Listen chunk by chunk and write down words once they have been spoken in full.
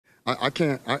I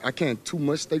can't too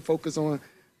much stay focused on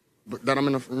that I'm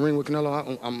in the ring with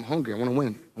Canelo. I'm hungry. I want to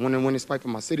win. I want to win this fight for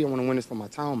my city. I want to win this for my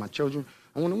town, my children.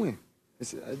 I want to win.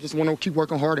 I just want to keep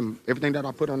working hard, and everything that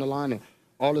I put on the line and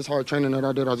all this hard training that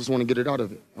I did, I just want to get it out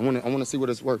of it. I want to see what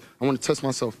it's worth. I want to test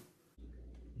myself.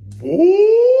 Woo!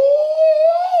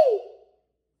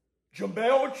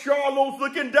 Jermell Charlo's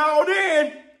looking down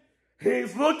in.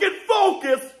 He's looking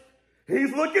focused.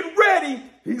 He's looking ready.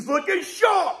 He's looking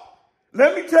sharp.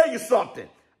 Let me tell you something.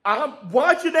 I'm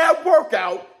watching that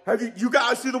workout. Have you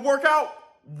guys see the workout?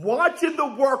 Watching the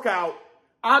workout,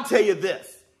 I'll tell you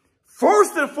this.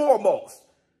 First and foremost,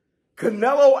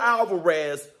 Canelo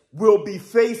Alvarez will be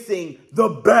facing the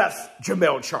best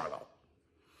Jermell Charlo.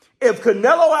 If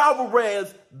Canelo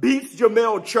Alvarez beats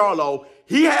Jermell Charlo,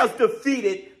 he has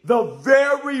defeated the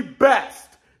very best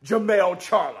Jermell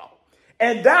Charlo.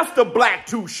 And that's the Black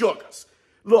Two Sugars.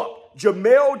 Look,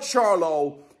 Jermell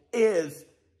Charlo is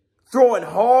throwing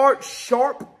hard,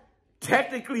 sharp,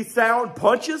 technically sound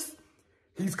punches.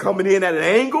 He's coming in at an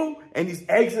angle, and he's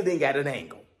exiting at an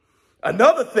angle.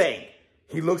 Another thing,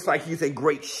 he looks like he's in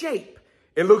great shape.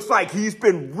 It looks like he's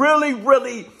been really,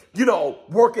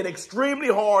 working extremely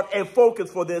hard and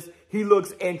focused for this. He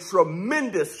looks in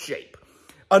tremendous shape.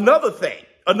 Another thing,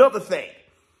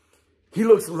 he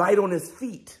looks light on his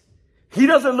feet. He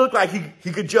doesn't look like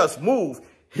he could just move.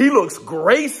 He looks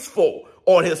graceful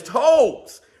on his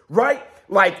toes, right?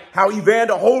 Like how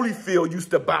Evander Holyfield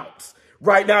used to bounce.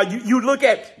 Right now, you look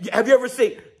at, have you ever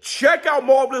seen, check out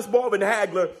Marvelous Marvin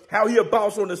Hagler, how he'll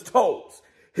bounce on his toes.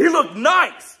 He looked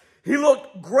nice. He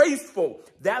looked graceful.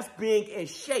 That's being in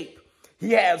shape.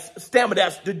 He has stamina.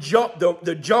 That's the jump,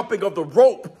 the jumping of the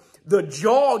rope, the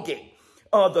jogging,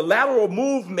 the lateral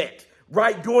movement,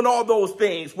 right? Doing all those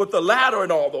things with the ladder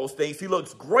and all those things. He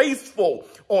looks graceful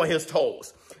on his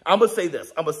toes. I'm going to say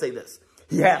this.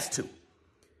 He has to.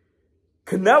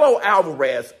 Canelo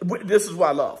Alvarez, this is what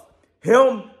I love.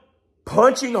 Him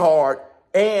punching hard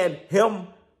and him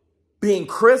being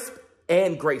crisp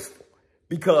and graceful.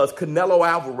 Because Canelo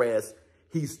Alvarez,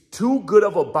 he's too good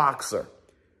of a boxer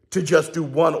to just do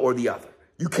one or the other.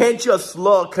 You can't just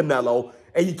slug Canelo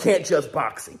and you can't just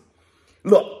box him.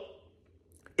 Look,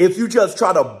 if you just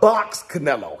try to box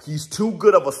Canelo, he's too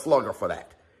good of a slugger for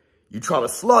that. You try to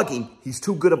slug him, he's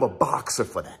too good of a boxer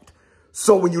for that.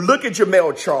 So when you look at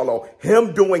Jermell Charlo,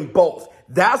 him doing both,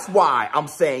 that's why I'm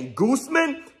saying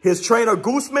Guzman, his trainer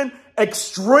Guzman,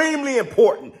 extremely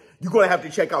important. You're going to have to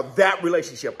check out that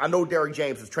relationship. I know Derrick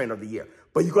James is trainer of the year,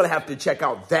 but you're going to have to check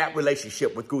out that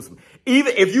relationship with Guzman.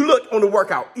 Even if you look on the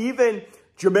workout, even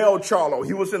Jermell Charlo,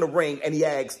 he was in the ring and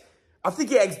I think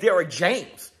he asked Derrick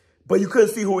James, but you couldn't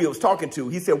see who he was talking to.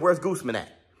 He said, where's Guzman at?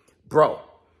 Bro,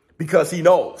 because he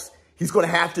knows he's going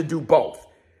to have to do both,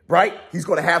 right? He's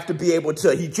going to have to be able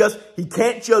to, he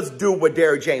can't just do what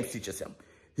Derrick James teaches him.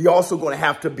 He also going to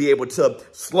have to be able to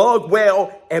slug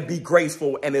well and be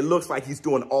graceful. And it looks like he's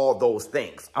doing all those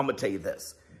things. I'm going to tell you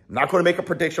this. I'm not going to make a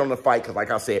prediction on the fight because,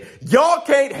 like I said, y'all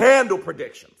can't handle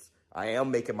predictions. I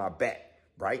am making my bet,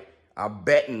 right? I'm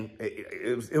betting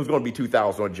it was going to be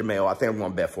 2,000 on Jermell. I think I'm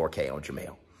going to bet 4K on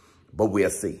Jermell. But we'll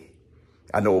see.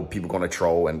 I know people are going to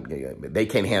troll and they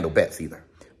can't handle bets either.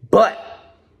 But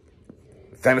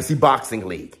Fantasy Boxing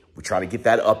League. We try to get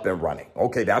that up and running.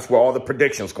 Okay, that's where all the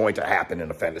predictions going to happen in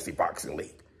the Fantasy Boxing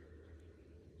League.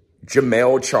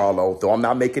 Jermell Charlo, though I'm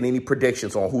not making any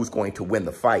predictions on who's going to win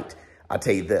the fight, I'll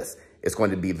tell you this. It's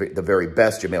going to be the very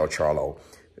best Jermell Charlo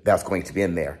that's going to be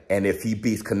in there. And if he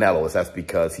beats Canelo, that's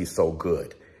because he's so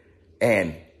good.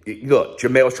 And look,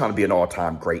 Jermell's trying to be an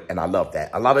all-time great, and I love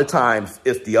that. A lot of times,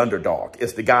 it's the underdog.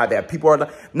 It's the guy that people are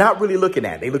not really looking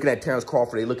at. They're looking at Terrence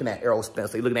Crawford. They're looking at Errol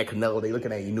Spence. They're looking at Canelo. They're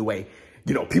looking at Inoue.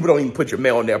 People don't even put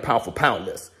Jermell on their pound-for-pound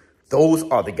list. Those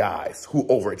are the guys who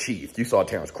overachieved. You saw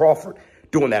Terrence Crawford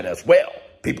doing that as well.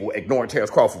 People ignoring Terrence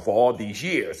Crawford for all these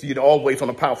years. Always on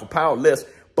the pound-for-pound list,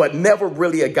 but never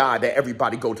really a guy that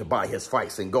everybody go to buy his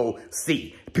fights and go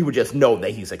see. People just know that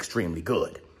he's extremely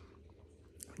good.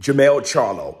 Jermell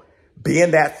Charlo,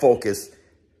 being that focused,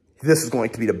 this is going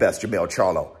to be the best Jermell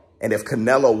Charlo. And if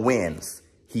Canelo wins,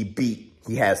 he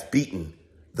has beaten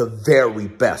the very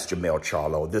best Jermell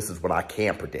Charlo. This is what I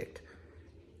can predict.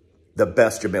 The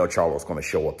best Jermell Charlo is going to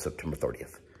show up September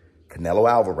 30th. Canelo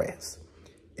Alvarez,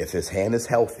 if his hand is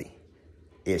healthy,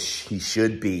 he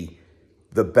should be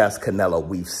the best Canelo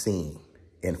we've seen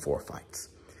in 4 fights.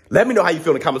 Let me know how you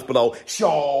feel in the comments below.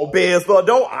 ShowBizz,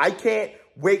 no, I can't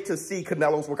wait to see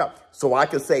Canelo's workout so I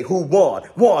can say who won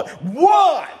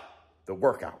the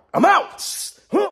workout. I'm out.